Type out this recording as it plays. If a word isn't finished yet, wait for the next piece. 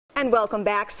And welcome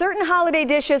back. Certain holiday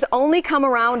dishes only come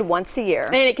around once a year.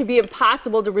 And it can be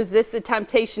impossible to resist the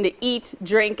temptation to eat,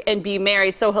 drink, and be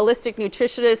merry. So holistic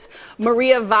nutritionist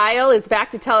Viall is back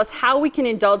to tell us how we can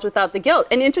indulge without the guilt.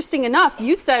 And interesting enough,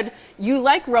 you said you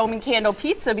like Roman candle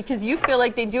pizza because you feel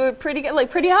like they do it pretty good,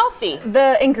 like pretty healthy.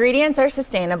 The ingredients are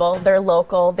sustainable. They're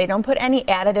local. They don't put any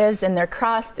additives in their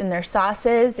crust, in their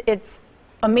sauces. It's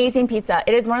amazing pizza.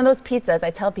 It is one of those pizzas, I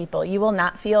tell people, you will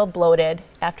not feel bloated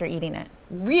after eating it.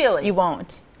 Really? You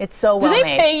won't. It's so well made. Do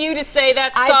they pay you to say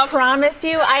that stuff? I promise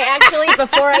you. I actually,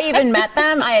 before I even met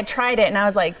them, I had tried it and I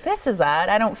was like, this is odd.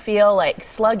 I don't feel like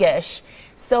sluggish.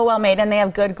 So well made, and they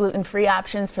have good gluten-free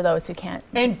options for those who can't.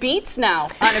 And beets now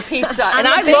on a pizza, and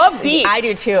I love beets. I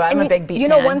do too. I'm a big beet fan. You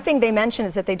know, one thing they mention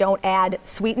is that they don't add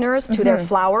sweeteners to their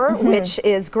flour, which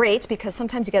is great because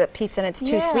sometimes you get a pizza and it's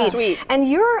too sweet. And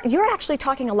you're actually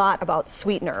talking a lot about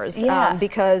sweeteners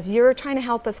because you're trying to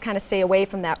help us kind of stay away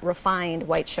from that refined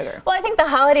white sugar. Well, I think the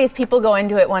holidays, people go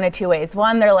into it one of two ways.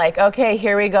 One, they're like, okay,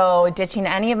 here we go, ditching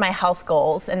any of my health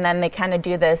goals, and then they kind of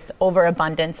do this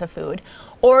overabundance of food.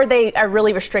 Or they are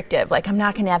really restrictive, like I'm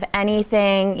not going to have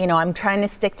anything, you know, I'm trying to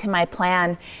stick to my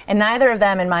plan. And neither of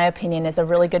them, in my opinion, is a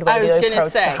really good way to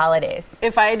approach the holidays.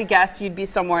 If I had to guess, you'd be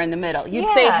somewhere in the middle. You'd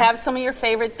say have some of your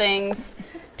favorite things,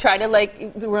 try to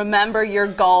like remember your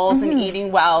goals and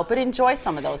eating well, but enjoy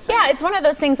some of those things. Yeah, it's one of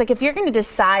those things, like if you're going to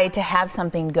decide to have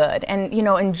something good and, you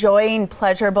know, enjoying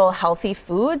pleasurable, healthy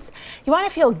foods, you want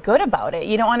to feel good about it.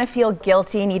 You don't want to feel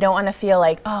guilty, and you don't want to feel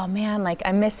like, oh man, like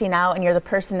I'm missing out, and you're the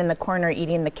person in the corner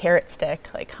eating the carrot stick.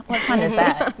 Like, what fun is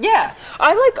that? Yeah,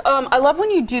 I love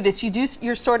when you do this.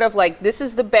 You're sort of like, this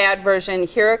is the bad version.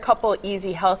 Here are a couple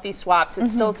easy, healthy swaps. It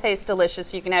still tastes delicious,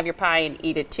 so you can have your pie and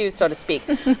eat it too, so to speak.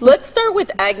 Let's start with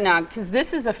eggnog, because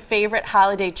this is a favorite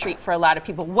holiday treat for a lot of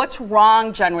people. What's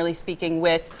wrong, generally speaking,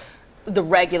 with the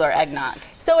regular eggnog?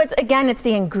 So it's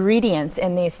the ingredients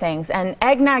in these things. And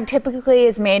eggnog typically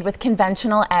is made with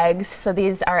conventional eggs. So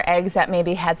these are eggs that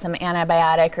maybe had some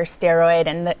antibiotic or steroid,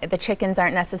 and the chickens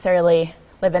aren't necessarily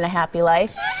living a happy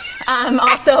life.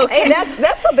 Also, hey,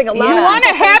 that's something a lot. You want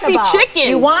a happy chicken.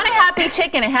 You want a happy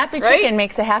chicken. A happy chicken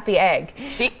makes a happy egg.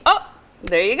 See? Oh.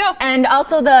 There you go. And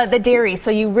also the dairy. So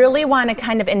you really want to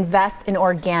kind of invest in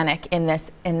organic in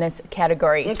this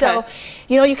category. Okay. So,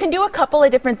 you know, you can do a couple of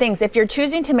different things. If you're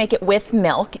choosing to make it with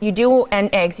milk, and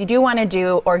eggs, you do want to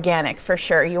do organic for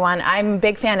sure. I'm a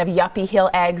big fan of Yuppie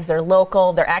Hill eggs. They're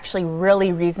local. They're actually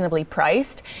really reasonably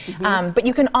priced. But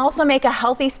you can also make a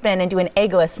healthy spin and do an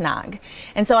eggless nog.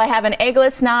 And so I have an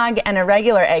eggless nog and a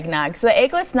regular eggnog. So the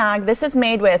eggless nog, this is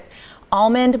made with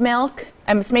almond milk.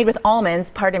 It's made with almonds,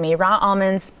 raw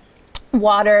almonds,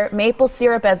 water, maple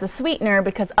syrup as a sweetener,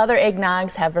 because other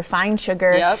eggnogs have refined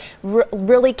sugar,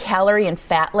 really calorie and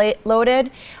fat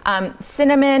loaded.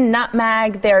 Cinnamon,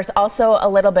 nutmeg. There's also a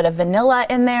little bit of vanilla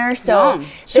in there. So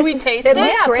should we taste it?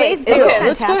 Yeah, please do. Okay,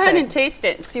 let's go ahead and taste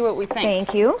it and see what we think.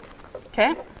 Thank you.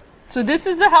 Okay. So this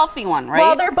is the healthy one, right?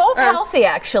 Well, they're both healthy,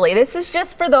 actually. This is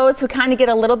just for those who kind of get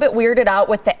a little bit weirded out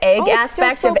with the egg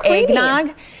aspect of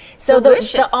eggnog. So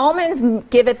the almonds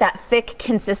give it that thick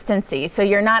consistency. So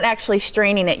you're not actually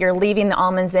straining it. You're leaving the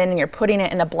almonds in, and you're putting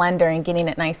it in a blender and getting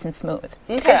it nice and smooth.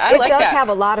 Okay, I like that. It does have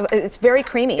a lot of, it's very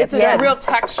creamy. It's a real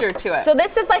texture to it. So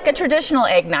this is like a traditional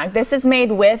eggnog. This is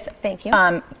made with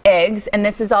eggs, and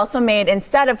this is also made,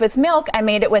 instead of with milk, I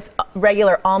made it with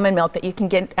regular almond milk that you can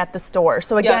get at the store.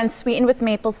 So again, sweetened with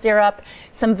maple syrup,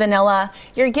 some vanilla.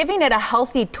 You're giving it a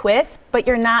healthy twist, but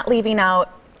you're not leaving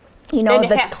out, you know,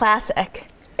 the classic.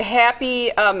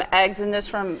 Happy eggs in this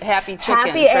from Happy Chickens,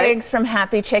 Happy eggs from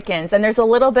Happy Chickens, and there's a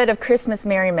little bit of Christmas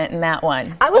merriment in that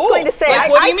one. I was going to say,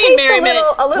 like, I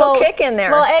taste a little kick in there.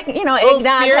 Well,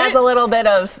 eggnog has a little bit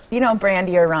of,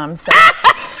 brandy or rum. So.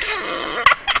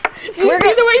 Do you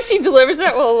see the way she delivers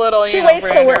it? Well, a little. She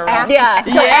waits till we're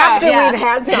after we've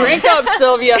had some. Drink up,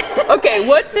 Sylvia. Okay,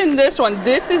 what's in this one?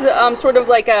 This is sort of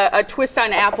like a twist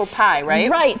on apple pie, right?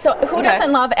 Right. So who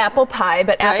doesn't love apple pie?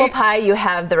 But apple pie, you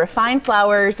have the refined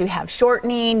flours, you have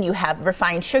shortening, you have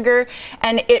refined sugar,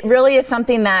 and it really is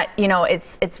something that,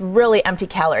 it's really empty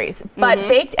calories. But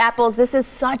baked apples, this is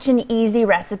such an easy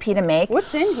recipe to make.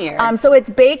 What's in here? So it's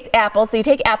baked apples. So you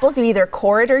take apples, you either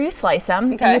core it or you slice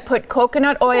them. And you put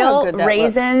coconut oil,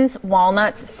 raisins,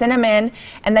 walnuts, cinnamon,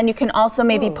 and then you can also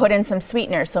maybe put in some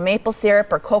sweeteners, so maple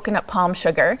syrup or coconut palm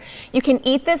sugar. You can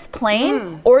eat this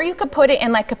plain, or you could put it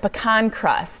in like a pecan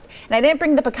crust. And I didn't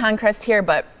bring the pecan crust here,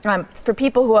 but for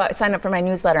people who sign up for my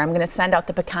newsletter, I'm going to send out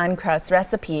the pecan crust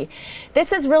recipe.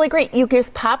 This is really great. You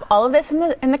just pop all of this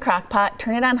in the crock pot,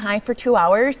 turn it on high for 2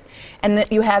 hours, and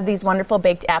you have these wonderful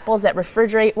baked apples that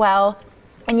refrigerate well.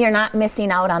 and you're not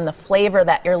missing out on the flavor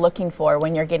that you're looking for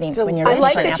when you're getting I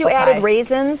like that you added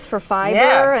raisins for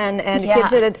fiber and it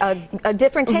gives it a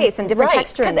different taste and different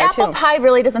texture in there too. Because apple pie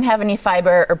really doesn't have any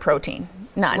fiber or protein.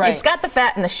 None. Right. It's got the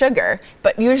fat and the sugar,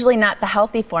 but usually not the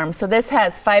healthy form. So this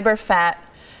has fiber, fat,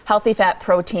 healthy fat,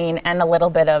 protein, and a little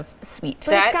bit of sweet.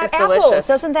 But it's got apples. Delicious.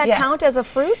 Doesn't that count as a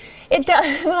fruit? It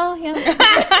does. Well, yeah.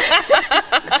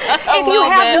 If you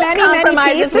have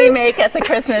many pieces we make at the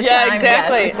Christmas time.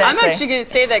 Exactly. Yes, exactly. I'm actually going to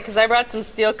say that because I brought some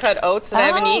steel cut oats that I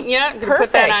haven't eaten yet. I'm going to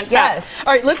put that on top. Yes.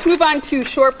 All right, let's move on to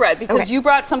shortbread because you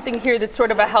brought something here that's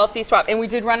sort of a healthy swap, and we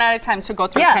did run out of time, so go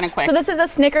through it kind of quick. So this is a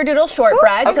snickerdoodle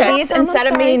shortbread. So these, instead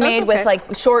of being made with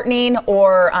like shortening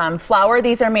or flour,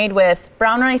 these are made with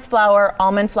brown rice flour,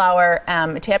 almond flour,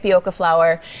 tapioca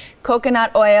flour,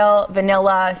 coconut oil,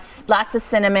 vanilla, lots of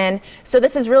cinnamon. So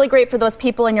this is really great for those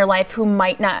people in your life who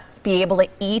might not be able to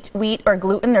eat wheat or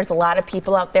gluten. There's a lot of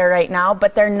people out there right now,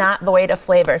 but they're not void of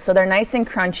flavor. So they're nice and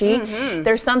crunchy.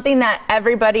 There's something that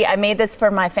everybody, I made this for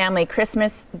my family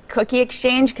Christmas cookie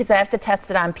exchange because I have to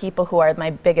test it on people who are my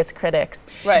biggest critics.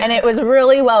 Right. And it was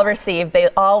really well received. They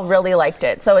all really liked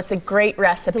it. So it's a great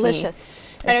recipe. Delicious.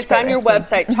 And it's on your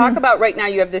website. Talk about right now,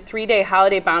 you have the 3-day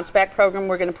holiday bounce back program.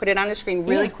 We're going to put it on the screen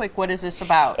really quick. What is this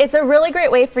about? It's a really great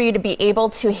way for you to be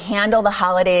able to handle the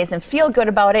holidays and feel good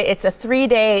about it. It's a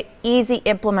 3-day easy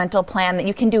implemental plan that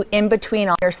you can do in between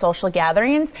all your social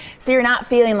gatherings. So you're not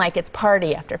feeling like it's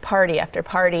party after party after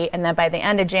party. And then by the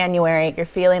end of January, you're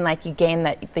feeling like you gain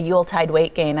the Yuletide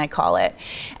weight gain, I call it.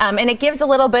 And it gives a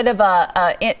little bit of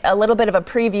a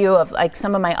preview of like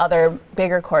some of my other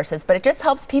bigger courses, but it just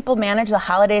helps people manage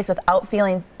the holidays without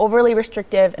feeling overly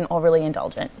restrictive and overly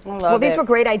indulgent. Well, these were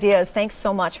great ideas. Thanks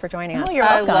so much for joining us. You're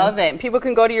welcome. I love it. People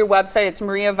can go to your website. It's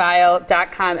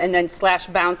mariaviall.com and then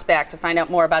 /bounceback to find out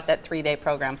more about that 3-day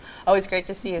program. Always great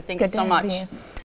to see you. Thank you so much.